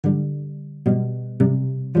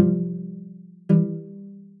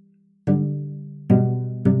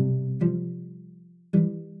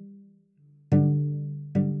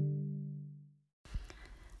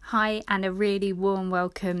Hi, and a really warm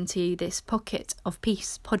welcome to this Pocket of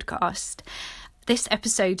Peace podcast. This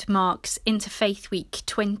episode marks Interfaith Week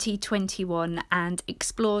 2021 and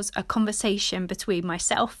explores a conversation between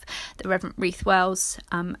myself, the Reverend Ruth Wells,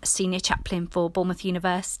 Senior Chaplain for Bournemouth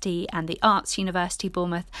University and the Arts University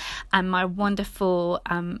Bournemouth, and my wonderful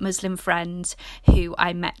Muslim friend who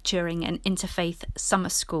I met during an interfaith summer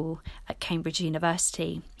school at Cambridge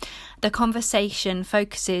University. The conversation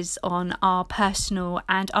focuses on our personal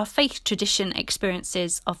and our faith tradition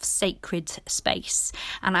experiences of sacred space,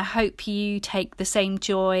 and I hope you take the same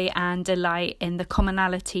joy and delight in the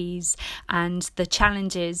commonalities and the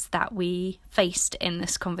challenges that we faced in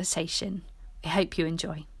this conversation. I hope you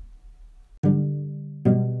enjoy.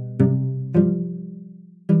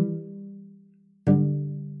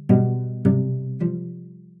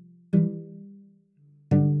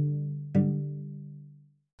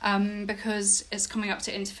 Because it's coming up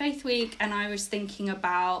to Interfaith Week, and I was thinking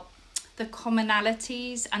about the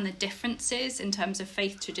commonalities and the differences in terms of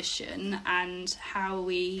faith tradition and how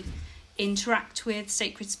we interact with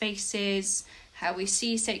sacred spaces, how we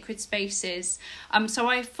see sacred spaces. So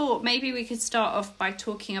I thought maybe we could start off by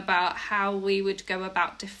talking about how we would go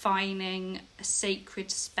about defining a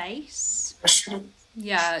sacred space.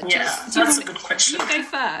 Yeah, that's a good question. You go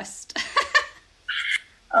first.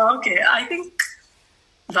 Okay,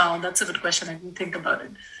 wow, that's a good question. I didn't think about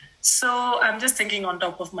it. So I'm just thinking on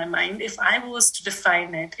top of my mind, if I was to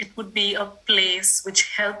define it, it would be a place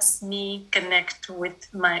which helps me connect with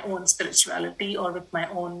my own spirituality or with my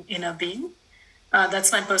own inner being.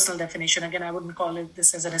 That's my personal definition. Again, I wouldn't call it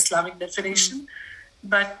this as an Islamic definition.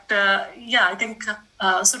 But I think,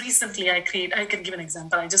 so recently I can give an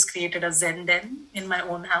example. I just created a Zen den in my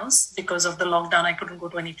own house. Because of the lockdown, I couldn't go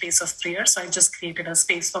to any place of prayer. So I just created a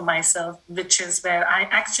space for myself, which is where I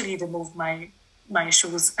actually remove my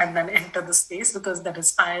shoes and then enter the space, because that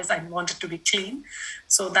inspires, I want it to be clean.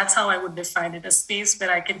 So that's how I would define it, a space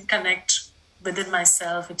where I can connect within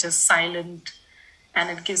myself, which is silent, and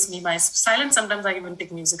it gives me my silence. Sometimes I even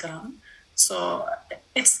take music around. So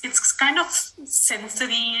it's kind of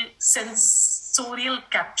sensorial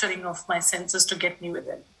capturing of my senses to get me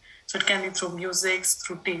within. So it can be through music,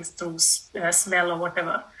 through taste, through smell or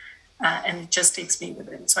whatever. And it just takes me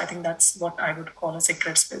within. So I think that's what I would call a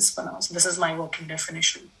sacred space for now. So this is my working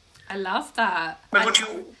definition. I love that. But would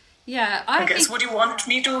you want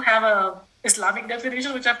me to have a Islamic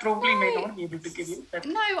definition, which I probably may not be able to give you?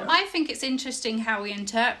 I think it's interesting how we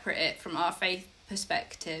interpret it from our faith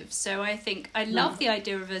perspective. So I think I love the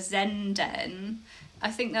idea of a Zen den. I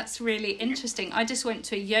think that's really interesting. I just went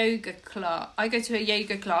to a yoga class. I go to a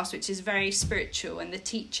yoga class which is very spiritual, and the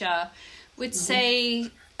teacher would say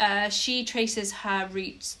she traces her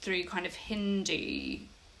roots through kind of Hindu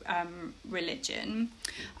religion,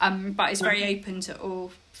 but is very open to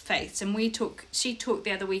all faiths. And she talked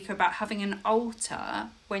the other week about having an altar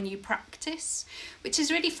when you practice, which is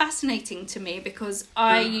really fascinating to me, because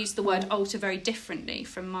I use the word altar very differently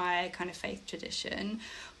from my kind of faith tradition.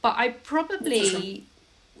 But I probably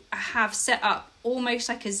have set up almost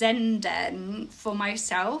like a Zen den for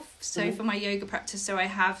myself. So for my yoga practice, so I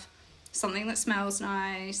have something that smells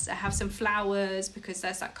nice. I have some flowers because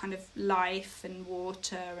there's that kind of life and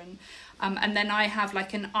water, and then I have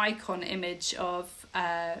like an icon image of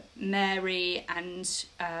Mary and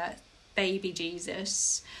baby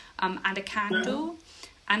Jesus, and a candle.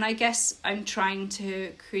 And I guess I'm trying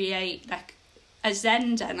to create like a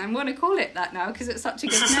Zen den. I'm going to call it that now because it's such a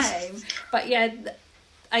good name. But yeah,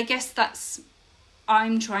 I guess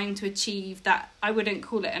I'm trying to achieve that. I wouldn't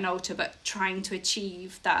call it an altar, but trying to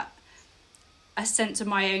achieve that, a sense of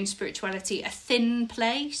my own spirituality, a thin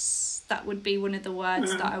place. That would be one of the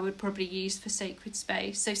words that I would probably use for sacred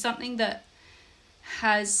space. So something that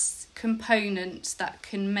has components that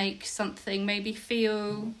can make something maybe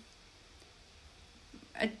feel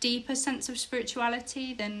a deeper sense of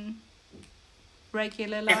spirituality than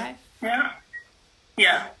regular life.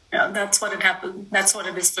 Yeah, that's what it happened. That's what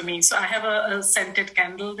it is for me. So I have a scented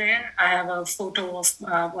candle there. I have a photo of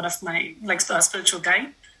one of my spiritual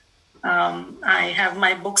guide. I have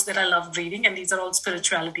my books that I love reading, and these are all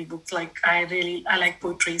spirituality books. Like I like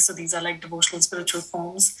poetry, so these are like devotional spiritual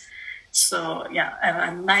poems. So yeah,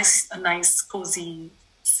 and a nice cozy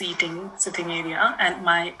sitting area, and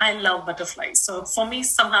I love butterflies. So for me,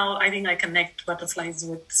 somehow I think I connect butterflies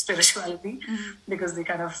with spirituality, because they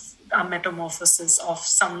kind of are metamorphosis of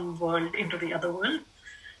some world into the other world.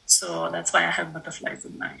 So that's why I have butterflies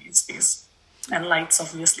in my space, and lights,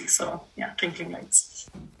 obviously. So yeah, twinkling lights.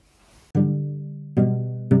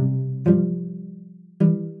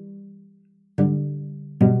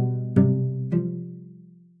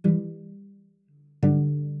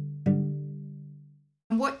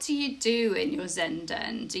 do you do in your Zen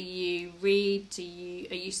den? Do you read?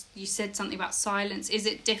 You said something about silence. Is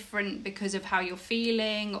it different because of how you're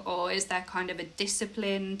feeling, or is there kind of a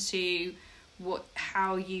discipline to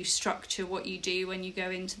how you structure what you do when you go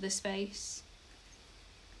into the space?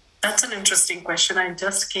 That's an interesting question. I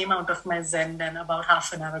just came out of my Zen den about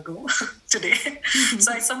half an hour ago today.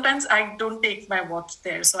 So sometimes I don't take my watch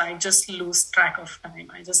there. So I just lose track of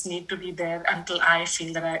time. I just need to be there until I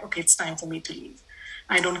feel that it's time for me to leave.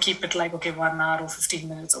 I don't keep it like, 1 hour or 15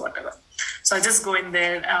 minutes or whatever. So I just go in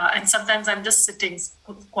there. And sometimes I'm just sitting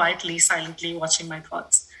quietly, silently, watching my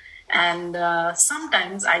thoughts. And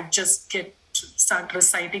sometimes I just start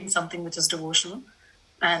reciting something which is devotional.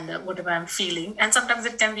 And whatever I'm feeling. And sometimes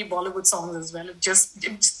it can be Bollywood songs as well. It's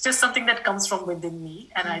just something that comes from within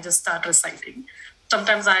me, and I just start reciting.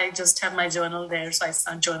 Sometimes I just have my journal there, so I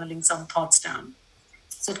start journaling some thoughts down.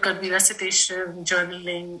 So it could be recitation,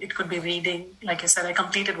 journaling, it could be reading. Like I said, I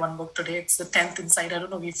completed one book today. It's The 10th Inside. I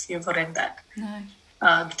don't know if you've ever read that. No.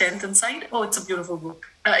 The 10th Inside. Oh, it's a beautiful book.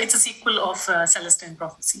 It's a sequel of Celestine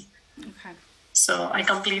Prophecy. Okay. So I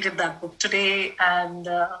completed that book today, and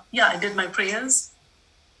I did my prayers.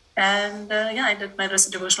 And I did my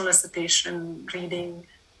devotional recitation, reading,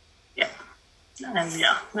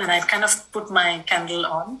 and I kind of put my candle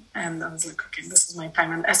on, and I was like, okay, this is my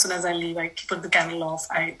time. And as soon as I leave, I put the candle off.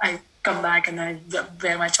 I come back and I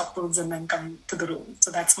wear my chappals and then come to the room.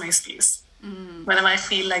 So that's my space. Whenever I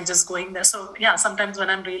feel like just going there. So sometimes when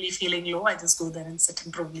I'm really feeling low, I just go there and sit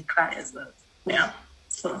and probably cry as well. Yeah,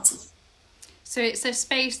 so that's it. So it's a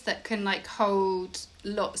space that can like hold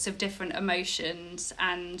lots of different emotions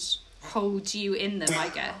and hold you in them, I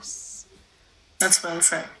guess. That's well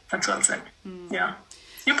said. Yeah.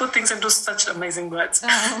 You put things into such amazing words.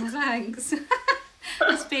 Oh, thanks.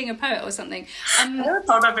 It's being a poet or something. I never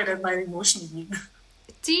thought of it as my emotional being.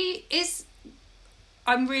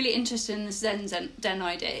 I'm really interested in this Zen den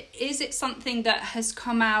idea. Is it something that has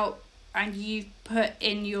come out and you put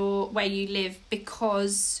in where you live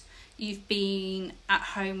because you've been at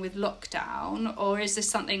home with lockdown, or is this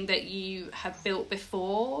something that you have built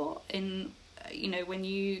before when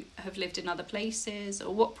you have lived in other places,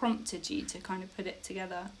 or what prompted you to kind of put it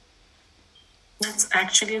together? That's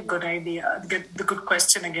actually a good idea. The good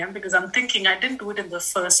question again, because I'm thinking I didn't do it in the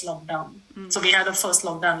first lockdown. So we had a first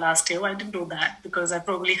lockdown last year. I didn't do that because I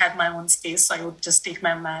probably had my own space. So I would just take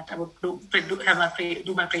my mat. I would do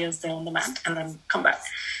my prayers there on the mat and then come back.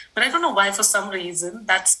 But I don't know why, for some reason,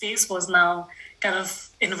 that space was now kind of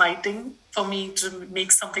inviting for me to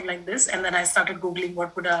make something like this. And then I started Googling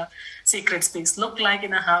what would a sacred space look like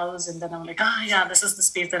in a house. And then I'm like, this is the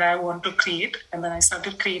space that I want to create. And then I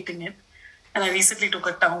started creating it. And I recently took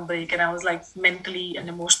a town break, and I was like mentally and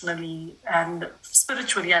emotionally and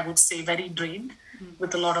spiritually, I would say, very drained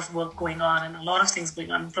with a lot of work going on and a lot of things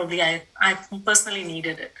going on. Probably I personally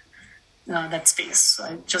needed it, that space. So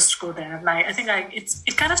I just go there, and I think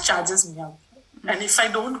it kind of charges me up. And if I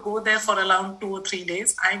don't go there for around 2 or 3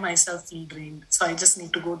 days, I myself feel drained. So I just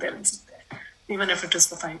need to go there and sit there, even if it is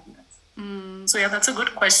for 5 minutes. So that's a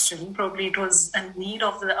good question. Probably it was a need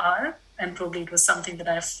of the hour. And probably it was something that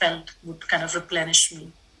I felt would kind of replenish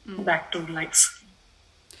me back to life.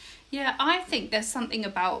 Yeah, I think there's something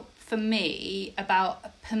about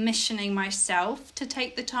permissioning myself to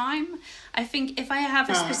take the time. I think if I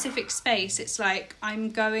have a specific space, it's like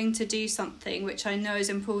I'm going to do something which I know is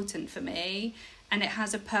important for me and it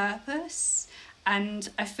has a purpose. And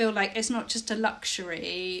I feel like it's not just a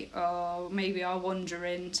luxury, or maybe I'll wander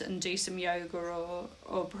in and do some yoga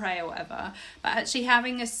or pray or whatever. But actually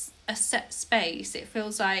having a set space, it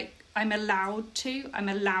feels like I'm allowed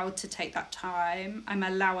to take that time. I'm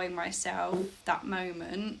allowing myself that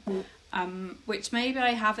moment, which maybe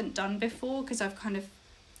I haven't done before, because I've kind of,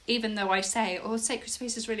 even though I say, sacred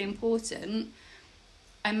space is really important,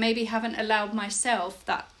 I maybe haven't allowed myself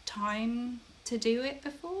that time to do it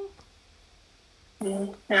before.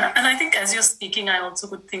 Yeah, and I think as you're speaking, I also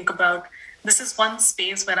could think about, this is one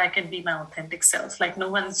space where I can be my authentic self. Like, no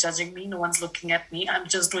one's judging me, no one's looking at me. I'm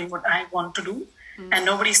just doing what I want to do, and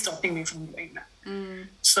nobody's stopping me from doing that.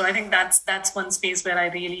 So I think that's one space where I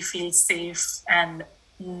really feel safe and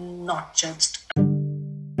not judged.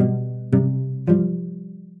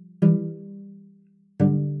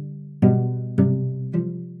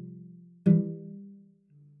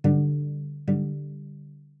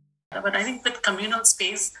 But I think with communal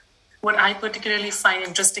space, what I particularly find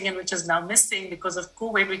interesting, and which is now missing because of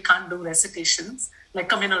COVID, we can't do recitations, like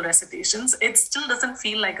communal recitations. It still doesn't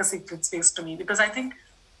feel like a sacred space to me, because I think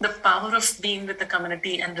the power of being with the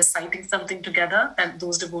community and reciting something together, and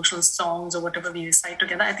those devotional songs or whatever we recite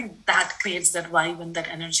together, I think that creates that vibe and that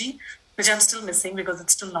energy which I'm still missing because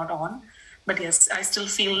it's still not on. But yes, I still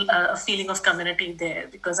feel a feeling of community there,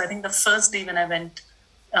 because I think the first day when I went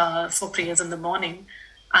for prayers in the morning,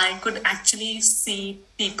 I could actually see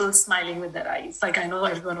people smiling with their eyes. Like, I know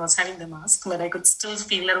everyone was having the mask, but I could still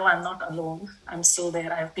feel that, oh, I'm not alone. I'm still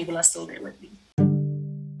there. People are still there with me.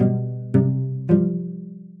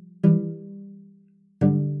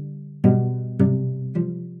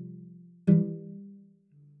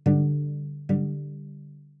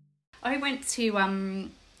 I went to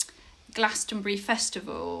Glastonbury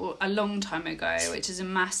Festival a long time ago, which is a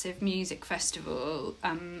massive music festival,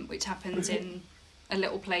 which happens in a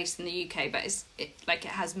little place in the UK, but it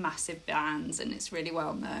has massive bands and it's really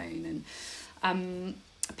well known. And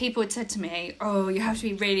people had said to me, "Oh, you have to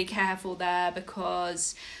be really careful there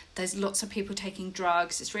because there's lots of people taking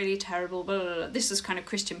drugs. It's really terrible." Blah, blah, blah. This was kind of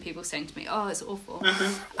Christian people saying to me, "Oh, it's awful."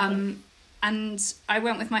 And I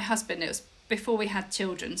went with my husband. It was before we had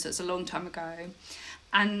children, so it's a long time ago.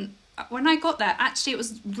 And when I got there, actually, it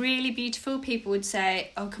was really beautiful. People would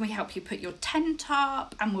say, "Oh, can we help you put your tent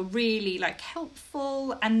up?" And were really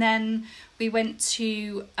helpful. And then we went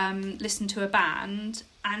to listen to a band,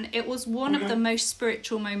 and it was one of the most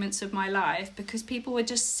spiritual moments of my life, because people were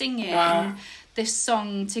just singing this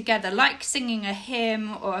song together, like singing a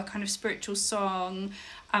hymn or a kind of spiritual song,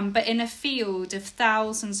 but in a field of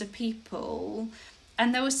thousands of people.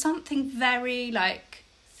 And there was something very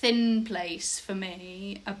thin place for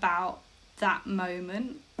me about that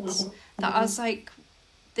moment, that I was like,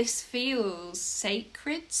 this feels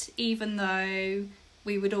sacred, even though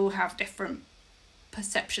we would all have different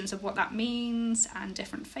perceptions of what that means and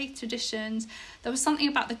different faith traditions. There was something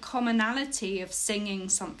about the commonality of singing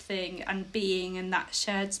something and being in that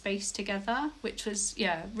shared space together, which was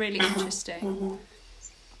really interesting.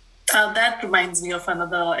 That reminds me of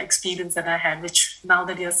another experience that I had, which now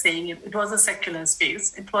that you're saying it, it was a secular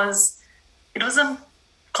space. It was a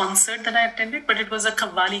concert that I attended, but it was a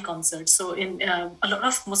Qawwali concert. So in a lot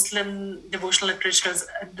of Muslim devotional literatures,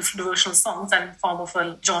 devotional songs are in form of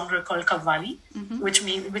a genre called Qawwali,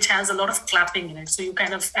 which has a lot of clapping in it. So you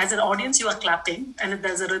kind of, as an audience, you are clapping, and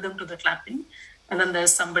there's a rhythm to the clapping, and then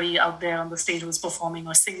there's somebody out there on the stage who's performing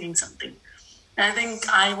or singing something. And I think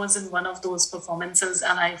I was in one of those performances,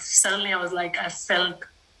 and I felt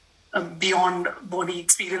a beyond body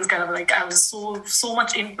experience, kind of I was so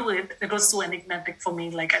much into it. It was so enigmatic for me.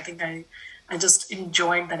 I think I just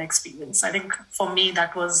enjoyed that experience. I think for me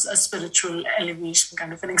that was a spiritual elevation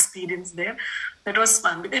kind of an experience there. That was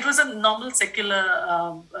fun. It was a normal secular,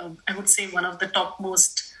 I would say one of the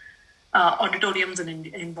topmost auditoriums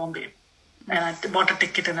in Bombay. And I bought a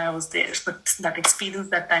ticket and I was there. But that experience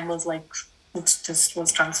that time was it just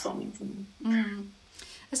was transforming for me.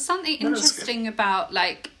 There's something interesting about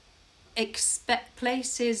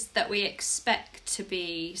places that we expect to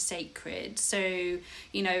be sacred. So,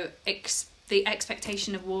 the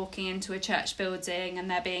expectation of walking into a church building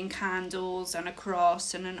and there being candles and a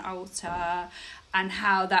cross and an altar, and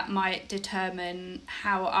how that might determine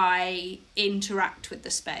how I interact with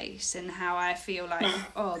the space and how I feel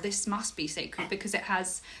oh, this must be sacred because it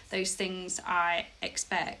has those things I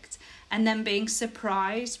expect. And then being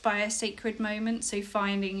surprised by a sacred moment, so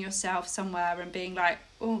finding yourself somewhere and being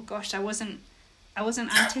oh gosh, I wasn't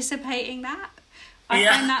anticipating that. I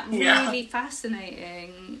find that really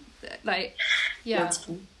fascinating. That's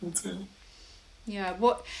true. Yeah.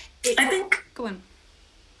 I think. Go on.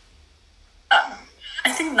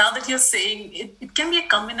 I think now that you're saying it can be a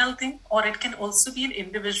communal thing, or it can also be an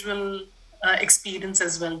individual experience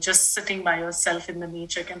as well. Just sitting by yourself in the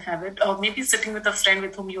nature can have it, or maybe sitting with a friend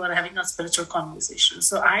with whom you are having a spiritual conversation.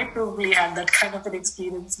 So I probably had that kind of an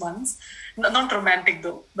experience once. Not romantic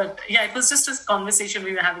though, but it was just a conversation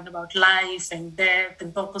we were having about life and death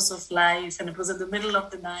and purpose of life. And it was in the middle of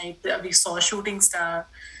the night. We saw a shooting star.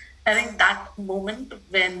 I think that moment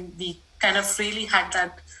when we kind of really had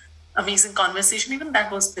that amazing conversation, even that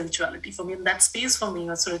was spirituality for me. And that space for me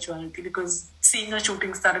was spirituality, because seeing a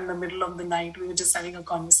shooting star in the middle of the night, we were just having a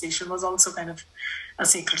conversation, was also kind of a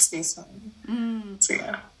sacred space for me. So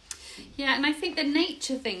yeah, and I think the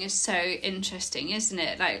nature thing is so interesting, isn't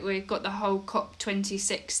it? We've got the whole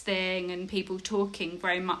COP26 thing and people talking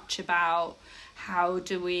very much about how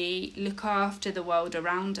do we look after the world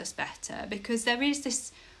around us better, because there is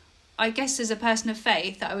this, I guess as a person of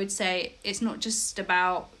faith, I would say it's not just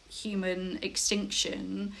about human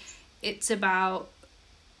extinction, it's about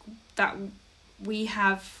that we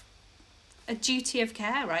have a duty of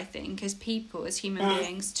care, I think, as people, as human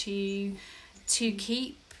beings, to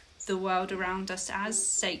keep the world around us as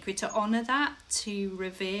sacred, to honour that, to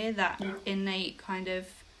revere that innate kind of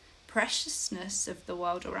preciousness of the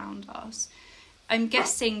world around us. I'm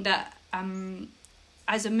guessing that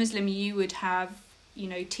as a Muslim you would have, you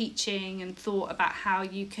know, teaching and thought about how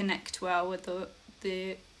you connect well with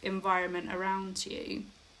the environment around you.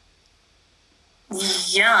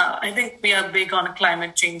 Yeah, I think we are big on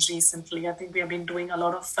climate change recently. I think we have been doing a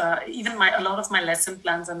lot of a lot of my lesson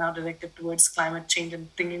plans are now directed towards climate change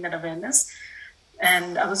and bringing that awareness.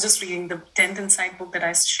 And I was just reading the 10th Insight book that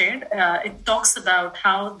I shared. It talks about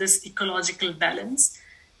how this ecological balance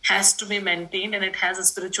has to be maintained, and it has a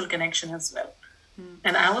spiritual connection as well.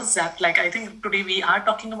 And I was zapped. Like, I think today we are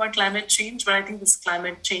talking about climate change, but I think this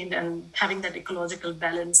climate change and having that ecological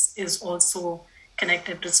balance is also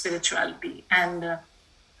connected to spirituality. And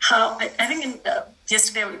how I think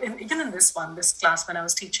yesterday, even in this class when I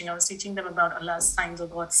was teaching them about Allah's signs or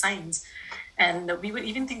God's signs. And we were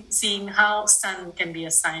even seeing how sun can be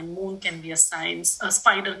a sign, moon can be a sign, a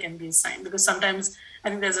spider can be a sign. Because sometimes, I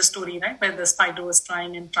think there's a story, right, where the spider was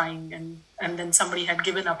trying, and then somebody had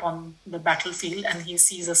given up on the battlefield, and he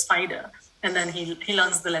sees a spider. And then he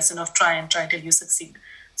learns the lesson of try till you succeed.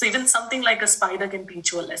 So even something like a spider can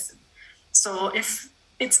teach you a lesson. So if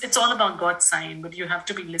it's all about God's sign, but you have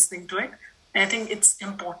to be listening to it. And I think it's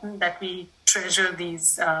important that we treasure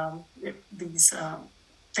these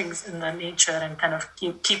things in the nature and kind of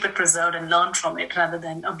keep it preserved and learn from it rather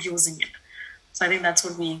than abusing it. So I think that's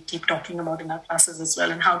what we keep talking about in our classes as well.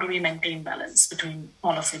 And how do we maintain balance between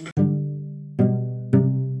all of it?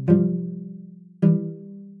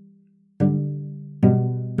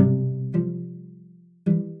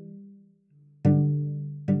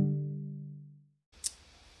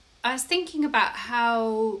 I was thinking about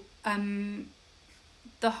how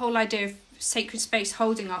the whole idea of sacred space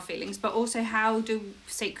holding our feelings, but also how do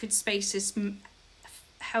sacred spaces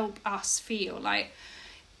help us feel? Like,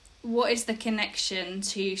 what is the connection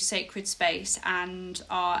to sacred space and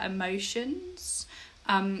our emotions?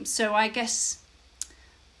 So I guess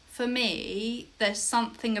for me, there's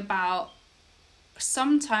something about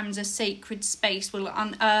sometimes a sacred space will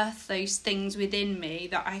unearth those things within me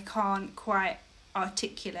that I can't quite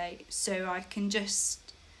articulate. So I can just,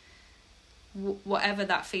 whatever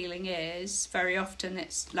that feeling is, very often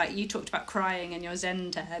it's like you talked about crying in your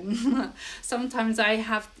Zen den. Sometimes I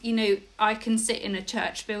have, you know, I can sit in a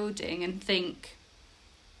church building and think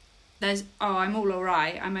I'm all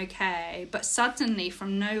right, I'm okay, but suddenly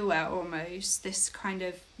from nowhere almost this kind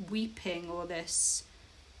of weeping or this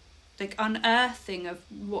like unearthing of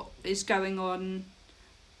what is going on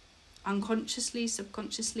unconsciously,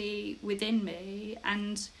 subconsciously within me.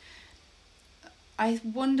 And I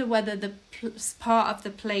wonder whether the part of the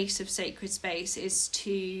place of sacred space is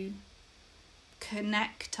to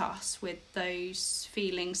connect us with those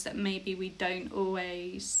feelings that maybe we don't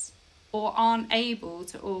always or aren't able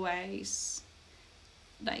to always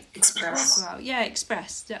like express. Well, yeah,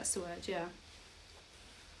 express, that's the word. Yeah,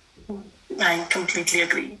 I completely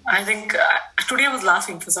agree. I think today I was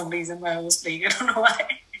laughing for some reason while I was playing. I don't know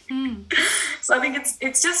why. So I think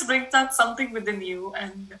it's just brings out something within you,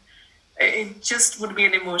 and it just would be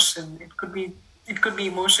an emotion. It could be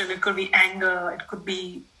emotion. It could be anger. It could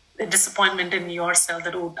be a disappointment in yourself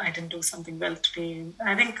that, oh, I didn't do something well today.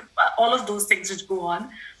 I think all of those things which go on,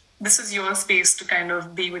 this is your space to kind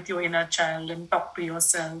of be with your inner child and talk to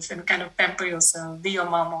yourself and kind of pamper yourself, be your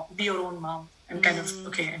mom, be your own mom, and kind of,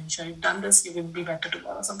 okay, Anisha, you've done this, you will be better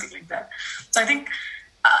tomorrow, something like that. So I think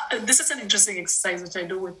this is an interesting exercise which I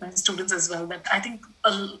do with my students as well, that I think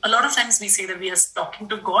a lot of times we say that we are talking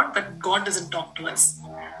to God, but God doesn't talk to us.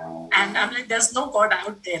 And I'm like, there's no God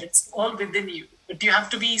out there. It's all within you. But you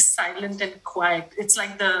have to be silent and quiet. It's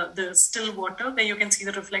like the still water where you can see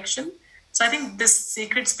the reflection. So I think this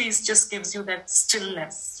sacred space just gives you that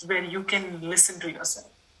stillness where you can listen to yourself.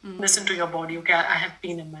 Listen to your body. Okay, I have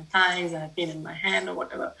pain in my thighs, I have pain in my hand or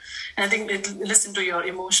whatever. And I think listen to your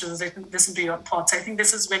emotions, listen to your thoughts. I think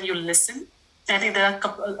this is when you listen. I think there are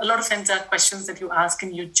a lot of times there are questions that you ask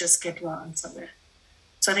and you just get your answer there.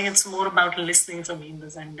 So I think it's more about listening for me in the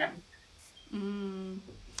Zen den.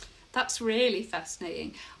 That's really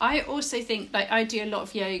fascinating. I also think, like, I do a lot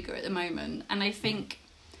of yoga at the moment, and I think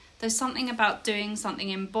there's something about doing something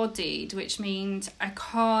embodied, which means I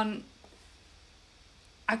can't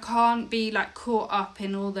be like caught up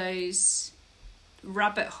in all those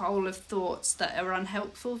rabbit hole of thoughts that are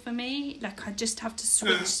unhelpful for me. Like, I just have to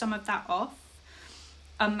switch some of that off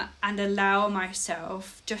and allow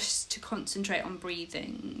myself just to concentrate on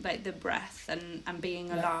breathing, like the breath and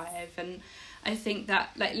being alive. And I think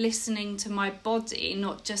that, like, listening to my body,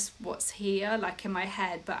 not just what's here like in my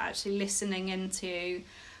head, but actually listening into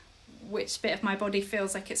which bit of my body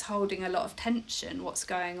feels like it's holding a lot of tension, what's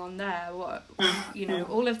going on there, what, you know,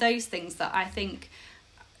 all of those things that I think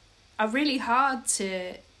are really hard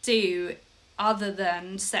to do other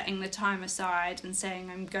than setting the time aside and saying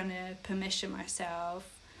I'm going to permission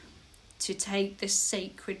myself to take this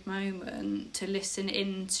sacred moment to listen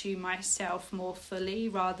into myself more fully,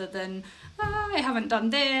 rather than I haven't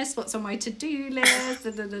done this, what's on my to-do list,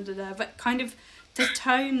 but kind of to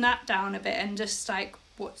tone that down a bit and just like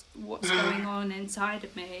what's going on inside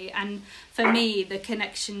of me. And for me, the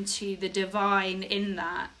connection to the divine in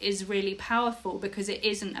that is really powerful, because it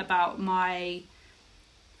isn't about my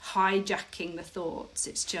hijacking the thoughts,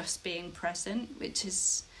 it's just being present, which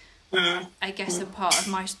is I guess a part of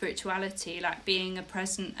my spirituality, like being a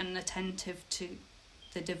present and attentive to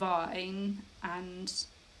the divine, and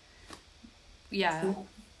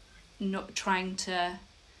not trying to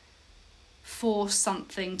force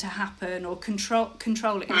something to happen or control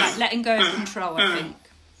it, like letting go of control. I think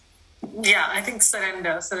I think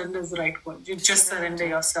surrender is the right word. You just surrender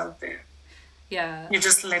yourself there. You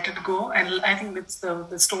just let it go. And I think it's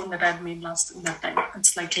the stone that I'd made last that time.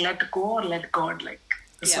 It's like let go or let God, like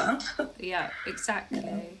this one.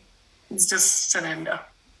 Exactly. It's just surrender.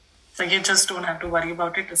 It's like you just don't have to worry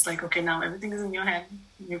about it. It's like, okay, now everything is in your hand.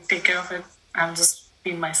 You take care of it. I'm just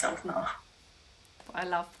being myself now. I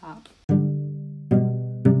love that.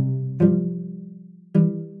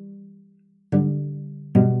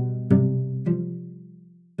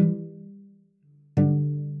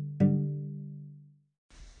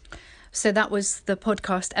 So that was the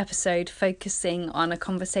podcast episode focusing on a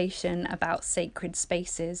conversation about sacred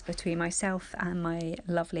spaces between myself and my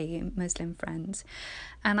lovely Muslim friends.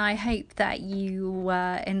 And I hope that you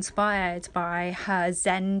were inspired by her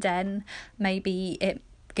Zen Den. Maybe it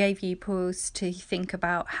gave you pause to think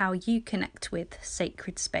about how you connect with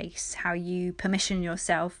sacred space, how you permission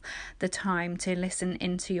yourself the time to listen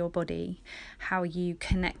into your body, how you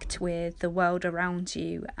connect with the world around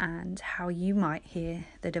you, and how you might hear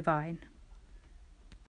the divine.